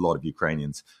shells. So a lot of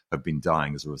Ukrainians have been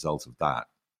dying as a result of that.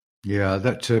 Yeah,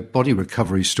 that body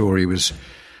recovery story was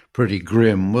pretty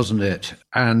grim, wasn't it?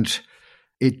 And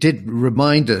it did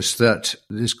remind us that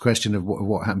this question of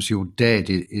what happens to your dead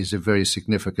is a very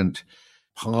significant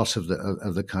part of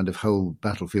the kind of whole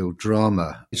battlefield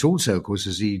drama. It's also, of course,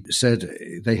 as he said,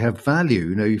 they have value.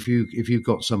 You know, if you've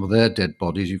got some of their dead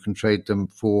bodies, you can trade them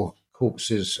for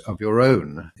corpses of your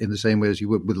own in the same way as you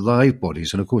would with live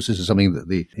bodies. And of course, this is something that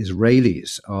the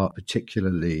Israelis are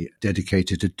particularly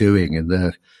dedicated to doing in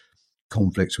their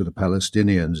conflicts with the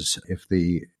Palestinians. If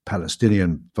the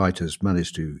Palestinian fighters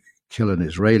manage to kill an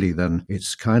Israeli, then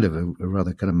it's kind of a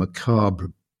rather kind of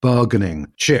macabre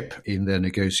bargaining chip in their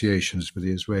negotiations with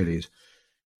the Israelis.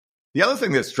 The other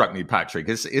thing that struck me, Patrick,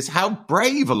 is how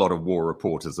brave a lot of war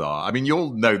reporters are. I mean,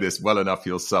 you'll know this well enough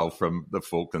yourself from the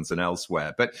Falklands and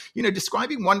elsewhere. But, you know,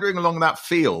 describing wandering along that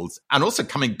field and also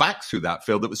coming back through that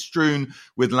field that was strewn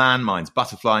with landmines,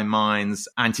 butterfly mines,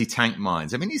 anti-tank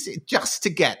mines. I mean, it's just to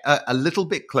get a little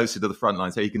bit closer to the front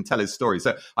line so he can tell his story.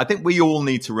 So I think we all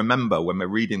need to remember when we're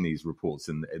reading these reports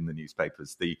in the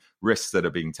newspapers, the risks that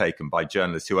are being taken by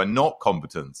journalists who are not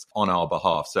combatants on our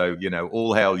behalf. So, you know,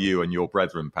 all hail you and your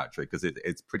brethren, Patrick, because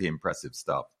it's pretty impressive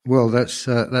stuff. Well, that's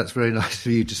very nice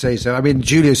of you to say so. I mean,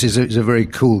 Julius is a very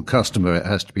cool customer, it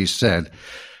has to be said.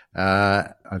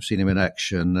 I've seen him in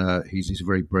action. He's a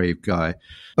very brave guy.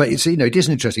 But it is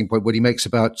an interesting point what he makes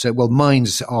about,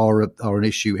 mines are an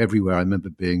issue everywhere. I remember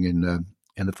being in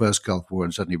the first Gulf War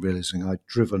and suddenly realizing I'd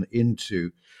driven into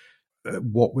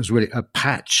what was really a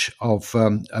patch of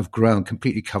ground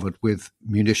completely covered with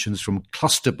munitions from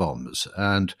cluster bombs.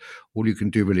 And all you can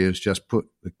do really is just put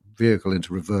the vehicle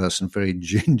into reverse and very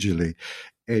gingerly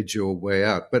edge your way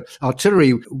out. But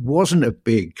artillery wasn't a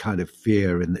big kind of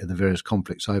fear in the various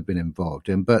conflicts I've been involved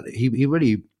in. But he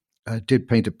really did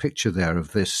paint a picture there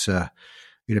of this,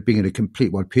 being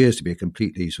in what appears to be a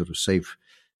completely sort of safe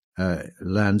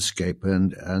landscape,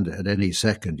 and at any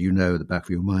second, the back of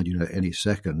your mind, any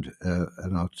second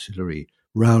an artillery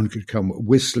round could come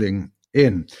whistling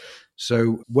in.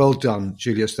 So well done,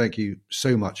 Julius. Thank you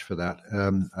so much for that.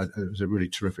 It was a really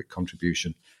terrific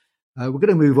contribution. We're going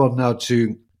to move on now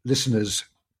to listeners'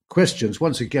 questions.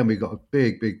 Once again, we've got a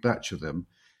big batch of them.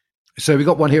 So we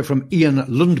got one here from Ian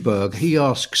Lundberg. He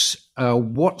asks,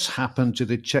 what's happened to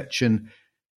the Chechen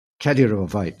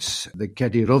Kadyrovites, the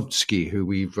Kadyrovsky, who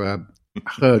we've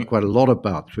heard quite a lot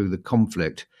about through the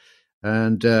conflict.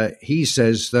 And he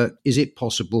says that, is it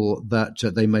possible that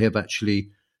they may have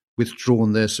actually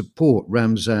withdrawn their support?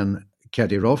 Ramzan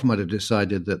Kadyrov might have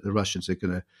decided that the Russians are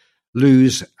going to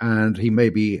lose, and he may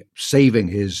be saving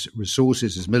his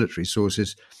resources, his military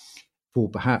sources, for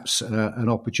perhaps an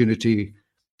opportunity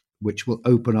which will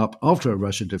open up after a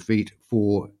Russian defeat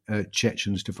for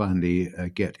Chechens to finally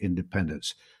get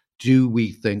independence. Do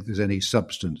we think there's any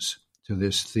substance to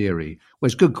this theory? Well,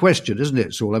 it's a good question, isn't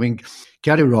it, Saul? I mean,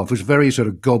 Kadyrov was very sort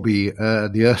of gobby in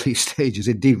the early stages,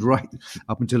 indeed right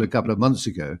up until a couple of months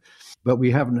ago, but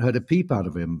we haven't heard a peep out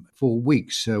of him for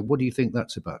weeks. What do you think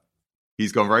that's about?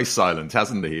 He's gone very silent,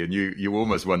 hasn't he? And you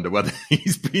almost wonder whether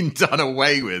he's been done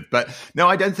away with. But no,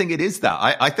 I don't think it is that.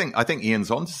 I think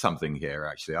Ian's onto something here,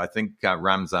 actually. I think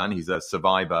Ramzan, he's a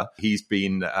survivor. He's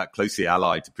been closely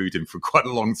allied to Putin for quite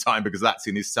a long time because that's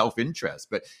in his self-interest.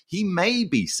 But he may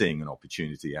be seeing an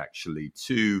opportunity, actually,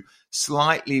 to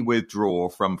slightly withdraw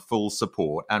from full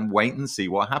support and wait and see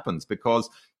what happens, because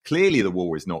clearly the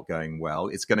war is not going well.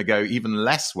 It's going to go even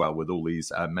less well with all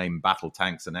these main battle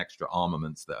tanks and extra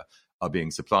armaments that are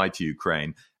being supplied to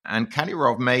Ukraine. And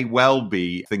Kadyrov may well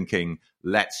be thinking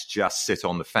let's just sit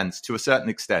on the fence to a certain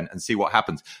extent and see what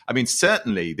happens. I mean,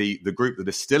 certainly the group that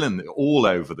is still all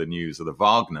over the news are the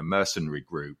Wagner mercenary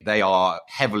group. They are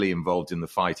heavily involved in the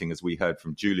fighting, as we heard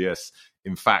from Julius.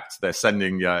 In fact, they're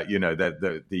sending,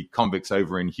 the convicts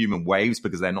over in human waves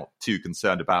because they're not too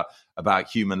concerned about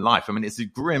human life. I mean, it's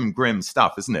grim, grim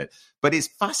stuff, isn't it? But it's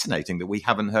fascinating that we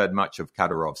haven't heard much of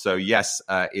Kadyrov. So yes,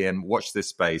 Ian, watch this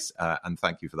space, and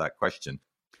thank you for that question.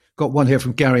 Got one here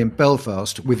from Gary in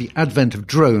Belfast. With the advent of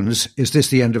drones, is this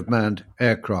the end of manned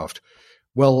aircraft?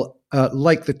 Well,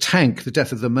 like the tank, the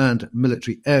death of the manned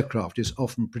military aircraft is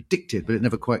often predicted, but it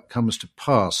never quite comes to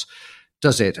pass,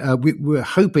 does it? We're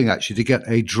hoping actually to get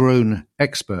a drone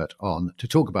expert on to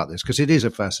talk about this because it is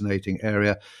a fascinating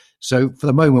area. So for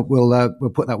the moment, we'll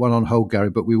put that one on hold,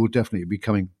 Gary, but we will definitely be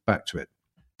coming back to it.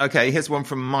 Okay, here's one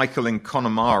from Michael in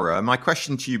Connemara. My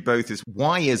question to you both is,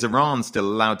 why is Iran still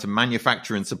allowed to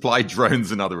manufacture and supply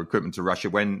drones and other equipment to Russia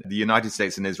when the United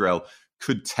States and Israel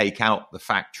could take out the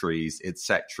factories,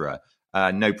 etc.?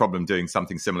 No problem doing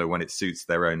something similar when it suits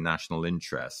their own national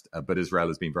interest. But Israel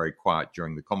has been very quiet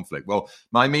during the conflict. Well,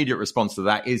 my immediate response to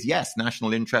that is yes,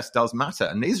 national interest does matter.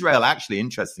 And Israel actually,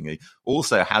 interestingly,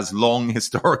 also has long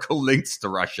historical links to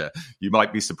Russia. You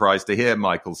might be surprised to hear,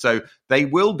 Michael. So they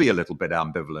will be a little bit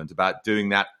ambivalent about doing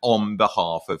that on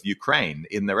behalf of Ukraine.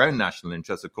 In their own national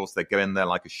interest, of course, they go in there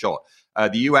like a shot.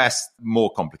 The US,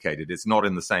 more complicated. It's not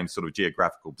in the same sort of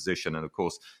geographical position. And of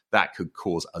course, that could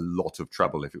cause a lot of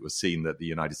trouble if it was seen that the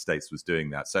United States was doing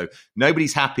that. So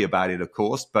nobody's happy about it, of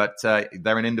course, but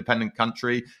they're an independent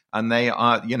country and they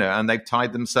are, and they've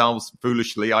tied themselves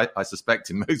foolishly, I suspect,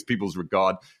 in most people's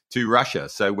regard, to Russia.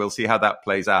 So we'll see how that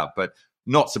plays out. But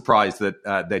not surprised that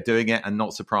they're doing it and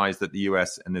not surprised that the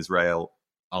US and Israel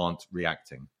aren't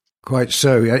reacting. Quite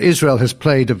so. Israel has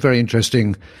played a very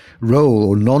interesting role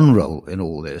or non-role in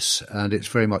all this, and it's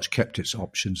very much kept its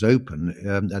options open.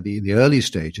 In the early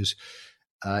stages,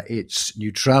 its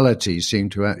neutrality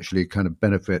seemed to actually kind of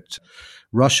benefit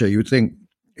Russia. You would think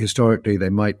historically they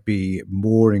might be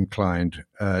more inclined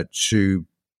to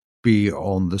be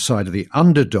on the side of the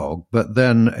underdog, but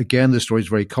then again, the story is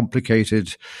very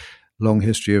complicated. Long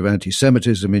history of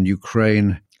anti-Semitism in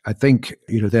Ukraine. I think,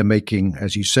 they're making,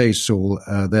 as you say, Saul,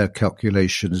 their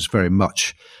calculations very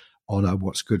much on a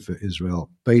what's good for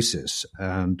Israel basis.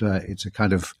 And it's a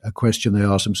kind of a question they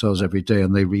ask themselves every day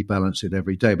and they rebalance it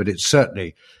every day. But it's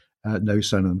certainly no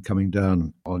sign of them coming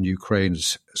down on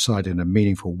Ukraine's side in a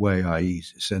meaningful way, i.e.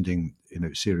 sending,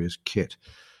 serious kit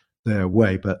their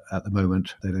way. But at the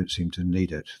moment, they don't seem to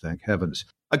need it, thank heavens.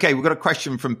 Okay, we've got a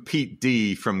question from Pete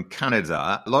D from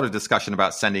Canada. A lot of discussion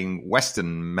about sending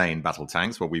Western main battle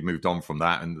tanks. Well, we've moved on from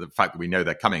that and the fact that we know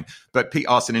they're coming. But Pete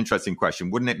asked an interesting question.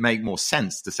 Wouldn't it make more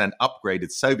sense to send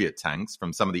upgraded Soviet tanks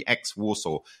from some of the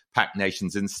ex-Warsaw Pact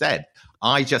nations instead?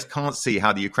 I just can't see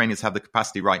how the Ukrainians have the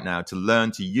capacity right now to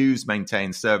learn to use,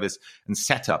 maintain, service, and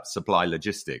set up supply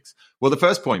logistics. Well, the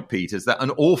first point, Pete, is that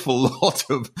an awful lot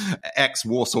of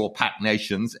ex-Warsaw Pact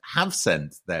nations have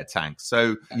sent their tanks.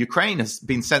 So Ukraine has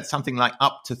been sent something like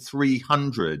up to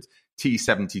 300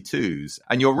 T-72s.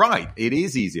 And you're right, it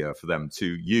is easier for them to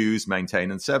use,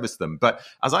 maintain, and service them. But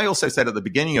as I also said at the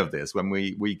beginning of this, when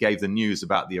we gave the news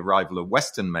about the arrival of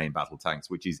Western main battle tanks,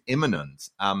 which is imminent,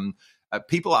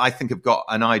 people, I think, have got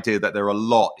an idea that they're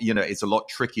it's a lot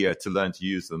trickier to learn to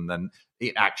use them than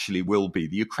it actually will be.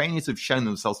 The Ukrainians have shown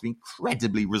themselves to be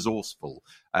incredibly resourceful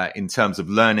in terms of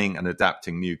learning and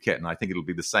adapting new kit. And I think it'll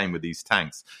be the same with these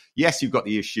tanks. Yes, you've got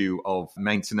the issue of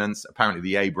maintenance. Apparently,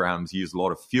 the Abrams use a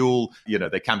lot of fuel.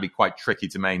 They can be quite tricky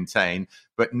to maintain.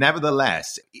 But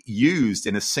nevertheless, used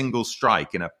in a single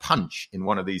strike, in a punch in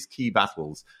one of these key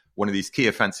battles, one of these key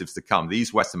offensives to come,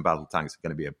 these Western battle tanks are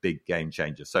going to be a big game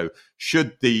changer. So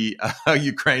should the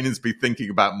Ukrainians be thinking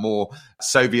about more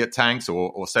Soviet tanks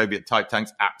or Soviet type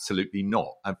tanks? Absolutely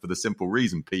not. And for the simple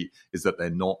reason, Pete, is that they're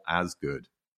not as good.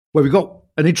 Well, we've got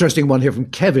an interesting one here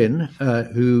from Kevin,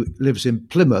 who lives in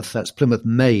Plymouth. That's Plymouth,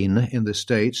 Maine in the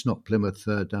States, not Plymouth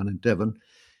down in Devon.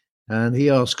 And he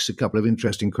asks a couple of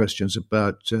interesting questions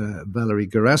about Valery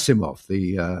Gerasimov,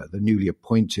 the newly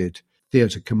appointed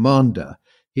theatre commander.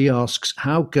 He asks,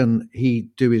 how can he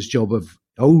do his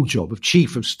old job of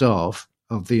chief of staff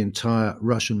of the entire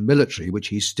Russian military, which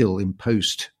he's still in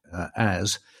post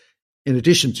as, in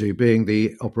addition to being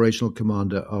the operational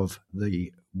commander of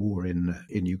the war in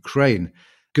Ukraine?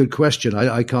 Good question.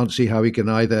 I can't see how he can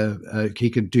he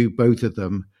can do both of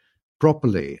them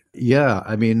properly. Yeah,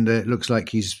 I mean, it looks like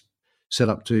he's set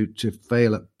up to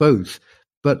fail at both.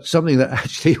 But something that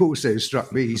actually also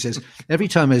struck me, he says, every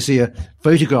time I see a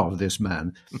photograph of this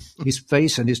man, his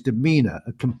face and his demeanor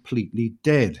are completely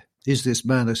dead. Is this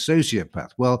man a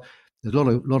sociopath? Well, There's a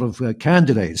lot of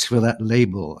candidates for that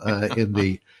label in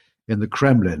the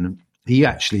Kremlin. He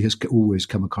actually has always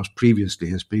come across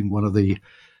previously as being one of the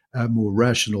more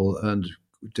rational and,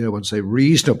 dare one say,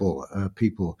 reasonable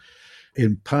people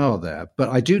in power there. But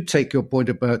I do take your point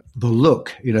about the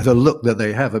look that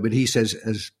they have. I mean, he says,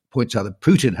 as points out, that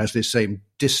Putin has this same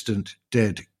distant,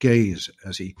 dead gaze,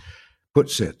 as he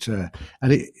puts it.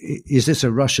 Is this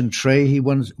a Russian trait, he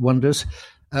wonders?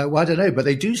 Well, I don't know, but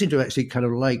they do seem to actually kind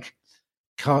of like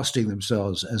casting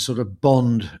themselves as sort of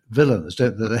Bond villains,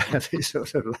 don't they? They have this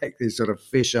sort of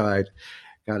fish-eyed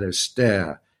kind of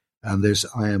stare and this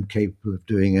 "I am capable of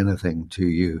doing anything" to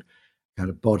you kind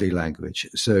of body language.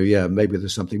 So yeah, maybe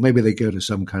there's something. Maybe they go to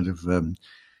some kind of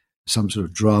some sort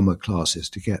of drama classes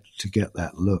to get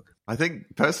that look. I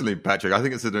think personally, Patrick, I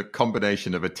think it's a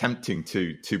combination of attempting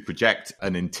to project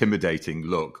an intimidating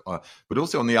look, but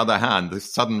also on the other hand, the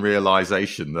sudden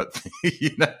realization that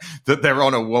that they're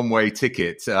on a one-way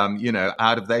ticket,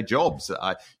 out of their jobs.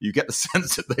 You get the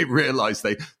sense that they realize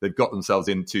they've got themselves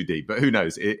in too deep. But who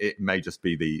knows? It may just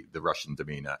be the Russian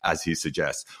demeanor, as he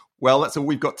suggests. Well, that's all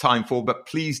we've got time for. But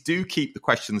please do keep the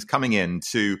questions coming in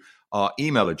to our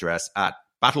email address at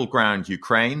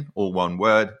battlegroundukraine, all one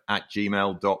word,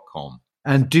 @gmail.com.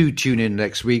 And do tune in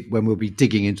next week when we'll be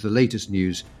digging into the latest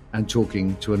news and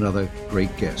talking to another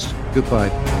great guest. Goodbye.